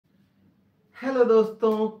Hello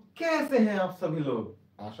दोस्तों, कैसे हैं आप सभी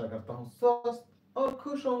लोग। आशा करता हूं स्वस्थ और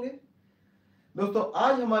खुश होंगे। दोस्तों,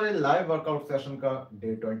 आज हमारे लाइव वर्कआउट सेशन का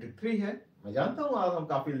डे 23 है। मैं जानता हूं आज हम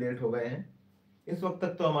काफी लेट हो गए हैं। इस वक्त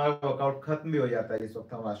तक तो हमारा वर्कआउट खत्म भी हो जाता है। इस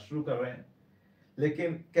वक्त हम आज शुरू कर रहे हैं,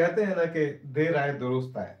 लेकिन कहते हैं ना कि देर आए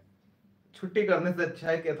दुरुस्त आए। छुट्टी करने से अच्छा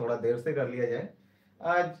है कि थोड़ा देर से कर लिया जाए।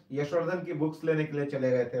 आज यशवर्धन की बुक्स लेने के लिए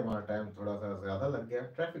चले गए थे, वहां टाइम थोड़ा सा ज्यादा लग गया,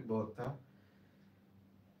 ट्रैफिक बहुत था।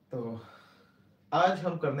 तो आज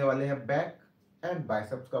हम करने वाले हैं बैक एंड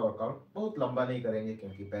बाइसेप्स का वर्कआउट। बहुत लंबा नहीं करेंगे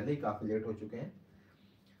क्योंकि पहले ही काफी लेट हो चुके हैं।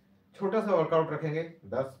 छोटा सा वर्कआउट रखेंगे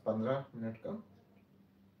 10-15 मिनट का,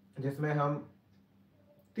 जिसमें हम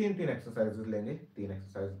तीन तीन एक्सरसाइजेस लेंगे। 3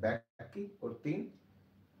 एक्सरसाइज बैक की और 3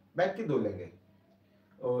 बैक की, 2 लेंगे,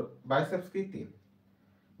 और बाइसेप्स की 3।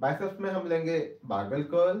 बाइसेप्स में हम लेंगे barbell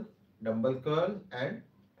curl, dumbbell curl and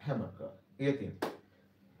hammer curl, ये 3।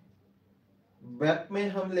 बैक में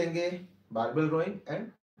हम लेंगे barbell rowing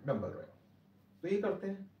and dumbbell rowing. तो ये करते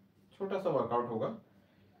हैं, छोटा सा वर्कआउट होगा।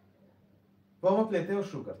 वार्म अप लेते हैं और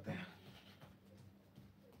शुरू करते हैं।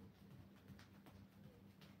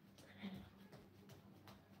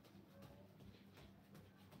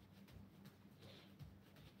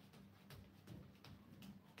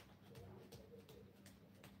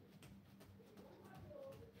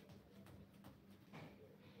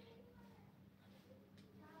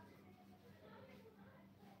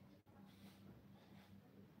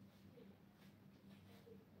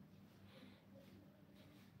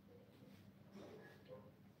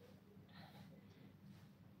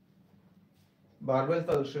 बारबेल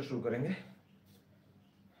तल से शुरू करेंगे।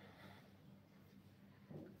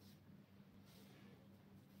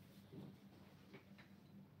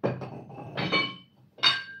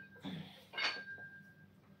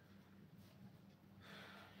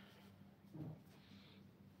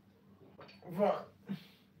 One,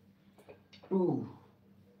 2,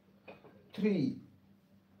 3,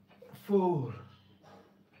 4,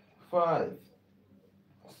 5,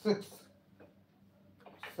 6,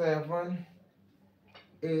 7,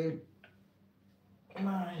 8,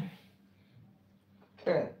 9,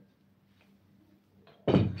 10।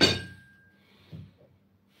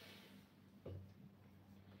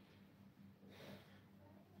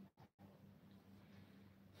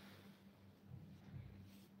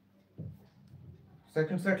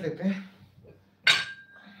 सेकंड सेट लेते हैं।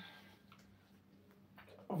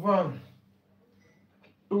 1,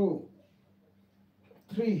 2,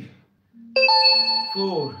 3,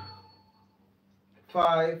 4,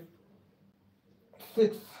 5,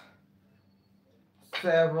 6,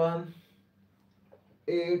 7,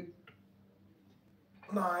 8,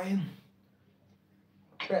 9,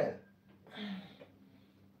 10।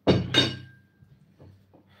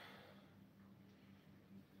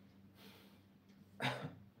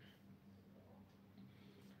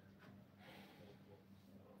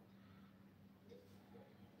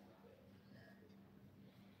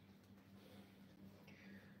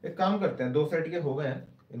 एक काम करते हैं, 2 सेट के हो गए हैं,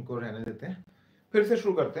 इनको रहने देते हैं। फिर से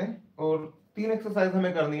शुरू करते हैं, और 3 एक्सरसाइज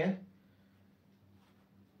हमें करनी है।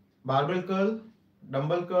 Barbell curl,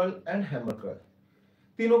 dumbbell curl and hammer curl.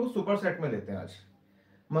 तीनों को सुपर सेट में लेते हैं आज,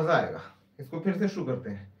 मजा आएगा। इसको फिर से शुरू करते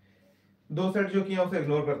हैं। 2 सेट जो किया उसे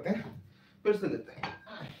इग्नोर करते हैं, फिर से लेते हैं।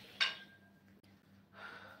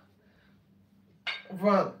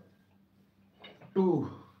 1, 2,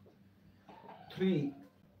 3,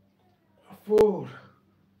 4,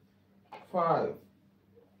 5,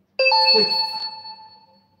 6,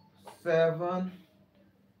 7,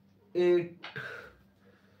 8,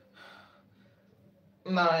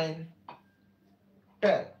 9,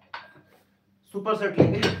 10। सुपर सेट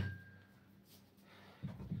लेंगे।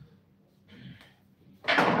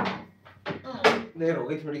 देर हो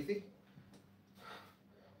गई थोड़ी सी।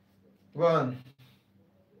 1,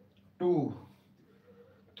 2,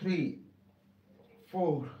 3,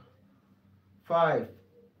 4, 5,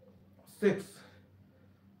 6,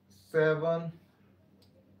 7,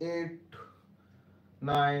 8,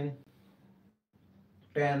 9,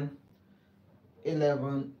 10,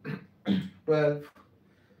 11, 12,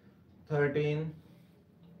 13,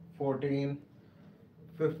 14,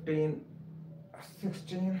 15,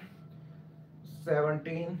 16,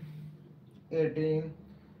 17, 18,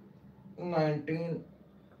 19,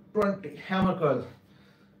 20. Hammer curl.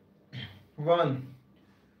 1,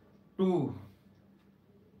 2,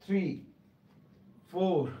 3,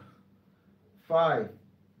 4, 5,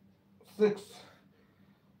 6,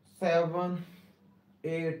 7,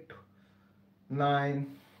 8, 9,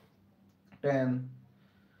 10,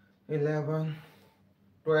 11,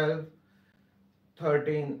 12,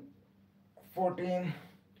 13, 14,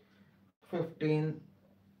 15,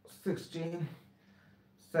 16,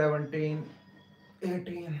 17,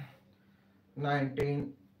 18, 19,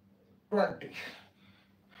 20।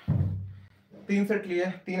 3 सेट लिए,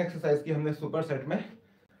 3 एक्सरसाइज की हमने सुपर सेट में।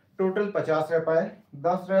 टोटल 50 रेप आए।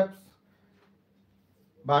 10 wraps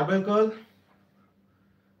barbell curl,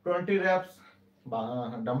 20 reps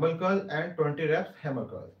dumbbell curl and 20 reps hammer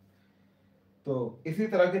curl. तो इसी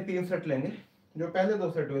तरह के 3 सेट लेंगे। जो पहले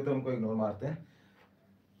 2 सेट हुए थे उनको इग्नोर मारते हैं।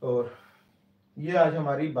 और ये आज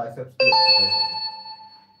हमारी बाइसेप्स की एक्सरसाइज होगी।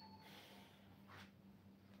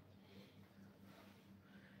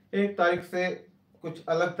 1 तारीख से कुछ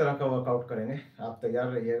अलग तरह का वर्कआउट करेंगे, आप तैयार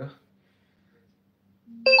रहिएगा।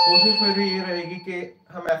 कोशिश मेरी ये रहेगी कि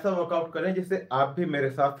हम ऐसा वर्कआउट करें जिससे आप भी मेरे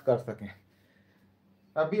साथ कर सकें।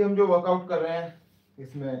 अभी हम जो वर्कआउट कर रहे हैं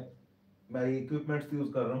इसमें मैं इक्विपमेंट्स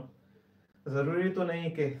यूज कर रहा हूँ। ज़रूरी तो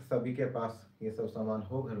नहीं कि सभी के पास ये सब सामान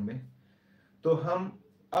हो घर में। तो हम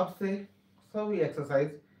अब से सभी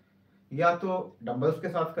एक्सरसाइज या तो डंबल्स के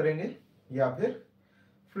साथ करेंगे या फिर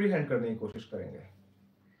फ्री हैंड करने की कोशिश करेंगे,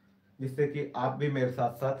 जिससे कि आप भी मेरे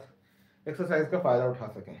साथ साथ एक्सरसाइज का फ़ायदा उठा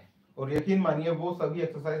सकें। और यकीन मानिए वो सभी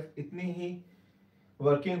एक्सरसाइज इतनी ही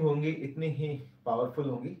वर्किंग होंगी, इतनी ही पावरफुल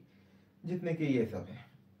होंगी जितने कि ये सब है।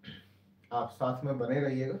 आप साथ में बने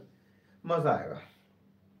रहिएगा, मज़ा आएगा।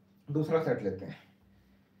 दूसरा सेट लेते हैं।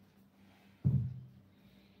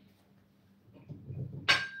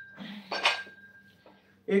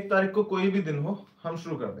 एक तारीख को कोई भी दिन हो हम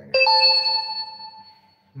शुरू कर देंगे,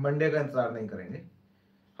 मंडे का इंतजार नहीं करेंगे।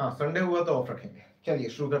 हाँ, संडे हुआ तो ऑफ रखेंगे। चलिए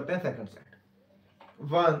शुरू करते हैं second set.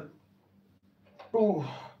 1 2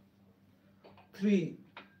 3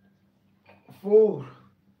 4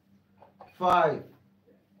 5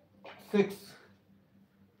 6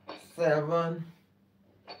 7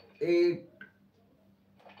 8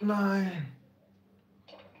 9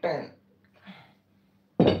 10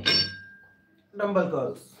 dumbbell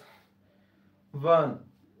curls 1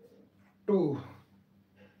 2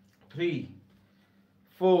 3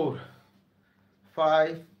 4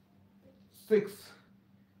 5 6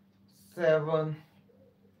 7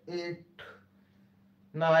 8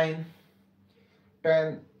 9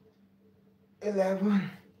 10 11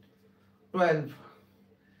 12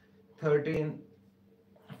 13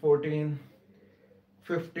 14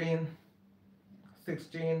 15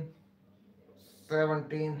 16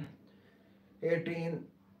 17 18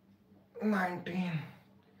 19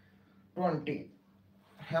 20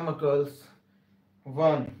 hammer curls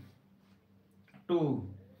 1 2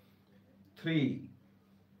 3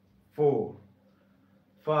 4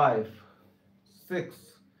 5 6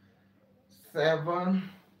 7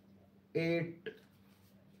 8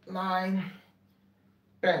 9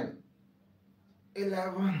 10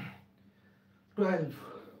 11 12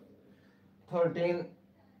 13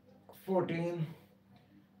 14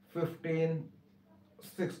 15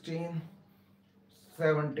 16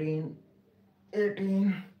 17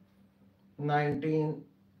 18 19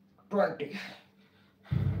 20।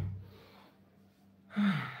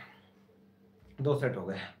 2 set हो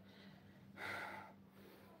गए।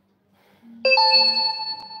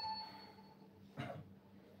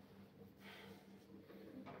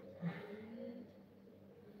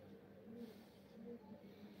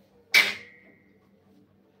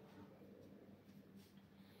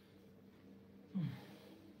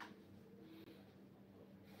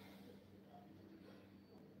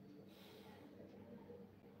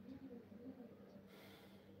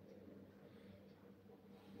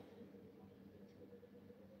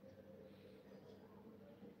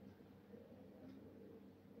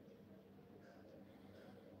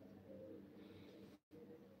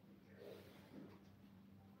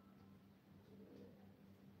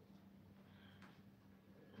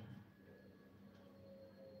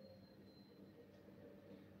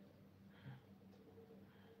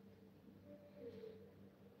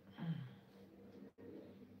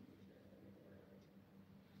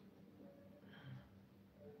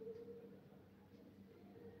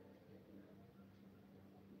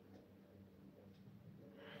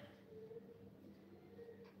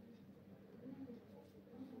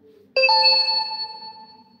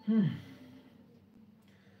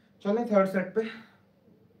 चलें थर्ड सेट पे।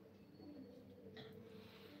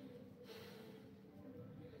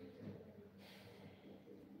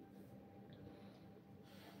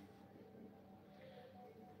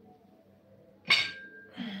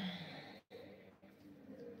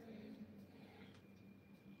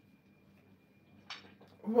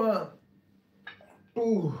 One,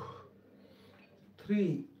 2,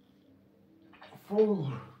 3,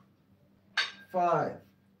 4, 5,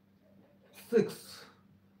 6,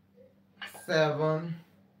 7,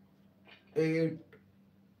 8,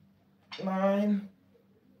 9,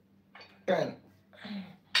 10,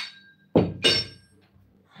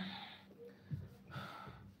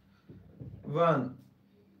 1,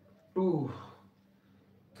 2,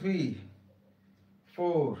 3,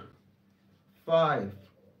 4, 5,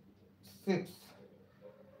 6,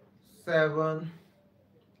 7,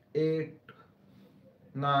 8,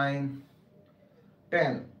 9,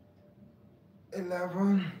 10,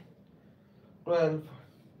 11, 12,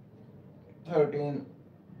 13,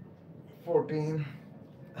 14,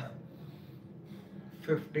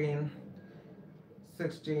 15,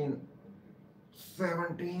 16,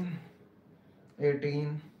 17,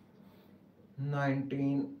 18,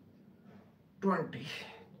 19, 20.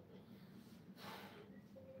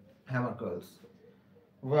 Hammer curls.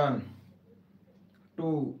 1,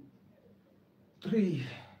 2, 3,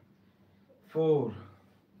 4,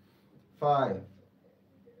 5,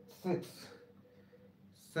 6,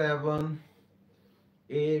 7,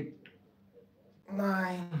 8,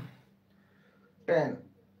 9, 10,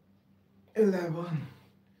 11,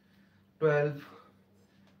 12,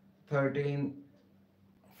 13,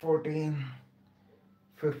 14,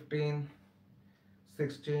 15,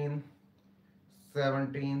 16,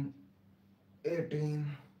 17, 18,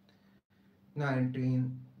 19,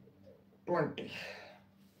 20.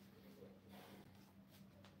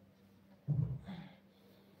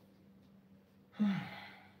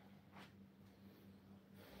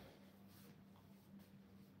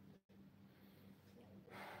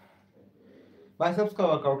 बाइसेप्स का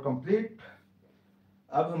वर्कआउट कंप्लीट।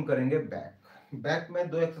 अब हम करेंगे बैक। बैक में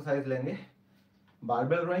दो एक्सरसाइज लेंगे,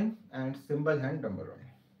 barbell rowing and single hand dumbbell rowing.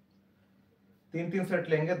 3-3 set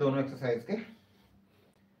लेंगे दोनों एक्सरसाइज के।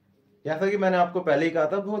 जैसा कि मैंने आपको पहले ही कहा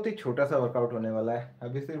था, बहुत ही छोटा सा वर्कआउट होने वाला है।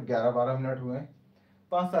 अभी सिर्फ 11-12 मिनट हुए हैं,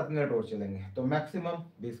 5-7 मिनट और चलेंगे, तो मैक्सिमम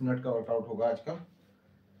 20 मिनट का वर्कआउट होगा आज का।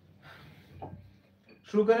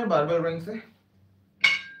 शुरू करें बारबेल रोइंग से।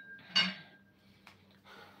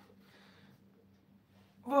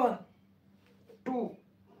 1, 2,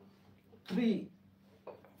 3,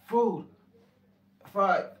 4,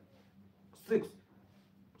 5, 6,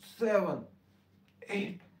 7,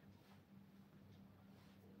 8,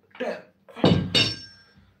 10.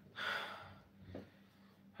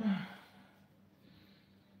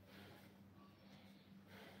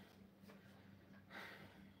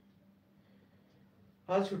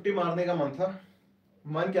 आज छुट्टी मारने का मन था।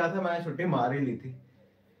 मन क्या था, मैंने छुट्टी मार ही ली थी,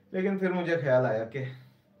 लेकिन फिर मुझे ख्याल आया कि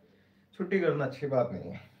छुट्टी करना अच्छी बात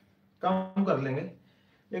नहीं है। काम कर लेंगे,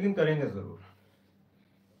 लेकिन करेंगे जरूर।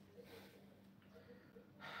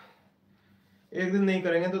 एक दिन नहीं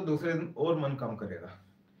करेंगे तो दूसरे दिन और मन कम करेगा,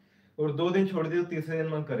 और 2 दिन छोड़ दिए तो तीसरे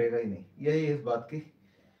दिन मन करेगा ही नहीं। यही इस बात की,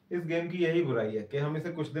 इस गेम की यही बुराई है कि हम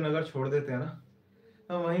इसे कुछ दिन अगर छोड़ देते हैं ना,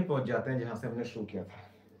 हम वहीं पहुंच जाते हैं जहां से हमने शुरू किया था।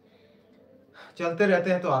 चलते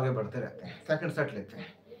रहते हैं तो आगे बढ़ते रहते हैं। सेकंड सेट लेते हैं।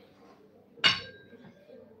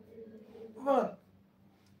 1,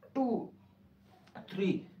 2,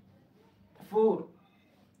 3, 4,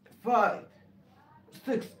 5,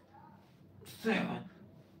 6, 7,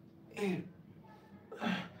 8,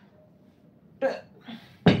 10.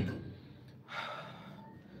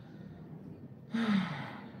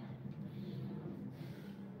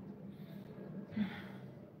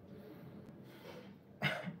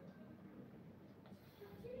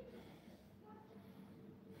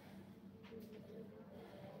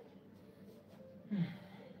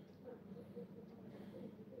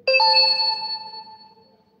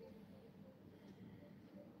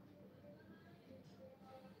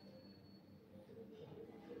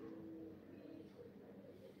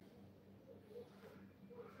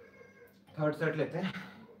 थर्ड सेट लेते हैं।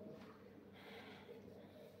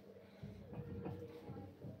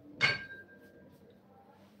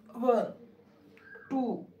 1, 2,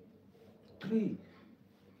 3,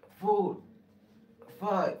 4,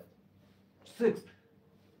 5, 6,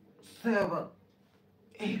 7,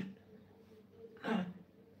 8, 9,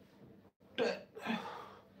 10.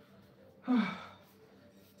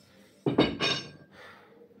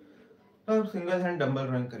 अब सिंगल हैंड डंबल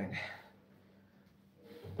रोइंग करेंगे।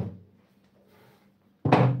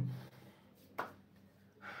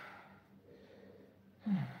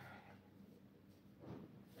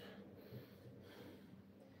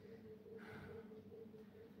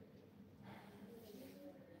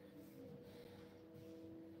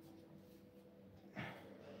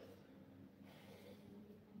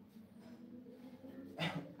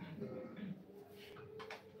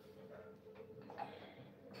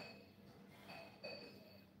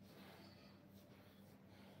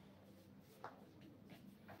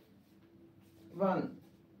 1,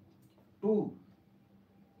 2,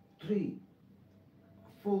 3,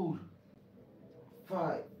 4,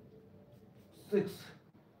 5, 6,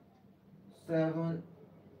 7,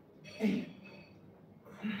 8,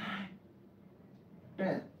 9,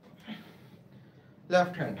 10.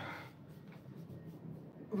 Left hand.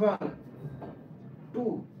 1,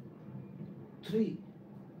 2, 3,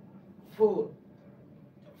 4,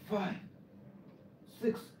 5,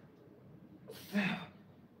 6, 7,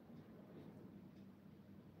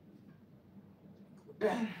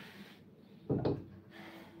 10.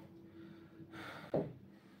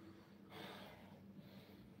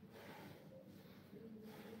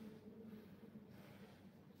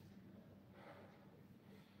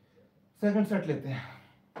 सेकंड सेट लेते हैं.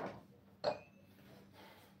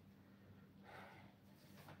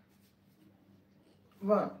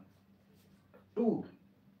 1, 2,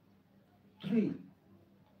 3,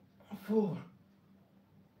 4,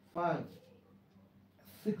 5,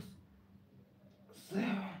 6,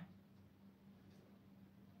 7,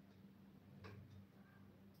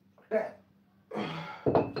 10.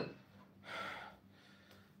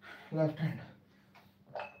 Left hand.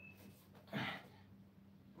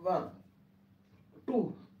 1, 2,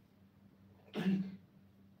 3,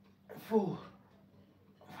 4.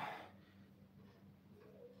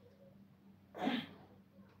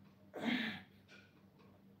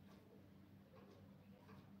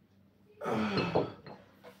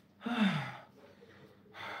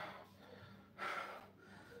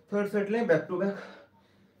 थर्ड सेट लें बैक टू बैक.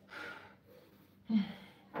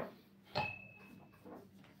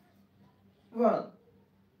 1,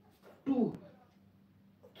 2,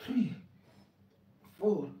 3,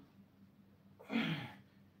 4.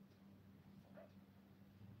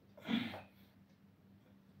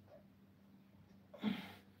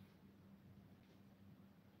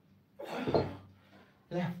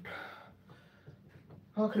 लेफ्ट.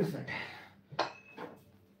 आखिरी सेट.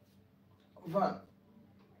 1,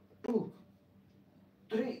 2,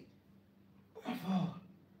 3, 4.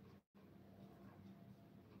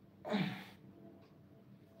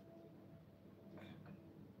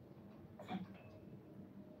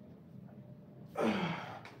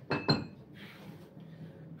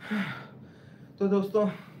 तो दोस्तों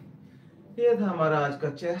ये था हमारा आज का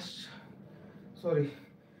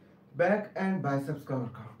बैक एंड बाइसेप्स का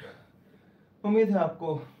वर्कआउट. उम्मीद है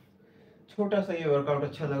आपको छोटा सा ये वर्कआउट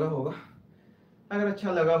अच्छा लगा होगा. अगर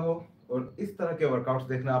अच्छा लगा हो और इस तरह के वर्कआउट्स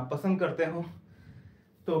देखना आप पसंद करते हो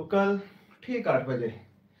तो कल ठीक 8 बजे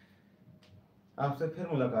आपसे फिर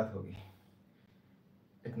मुलाकात होगी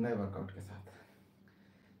एक नए वर्कआउट के साथ.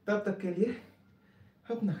 तब तक के लिए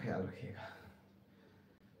अपना ख्याल रखिएगा.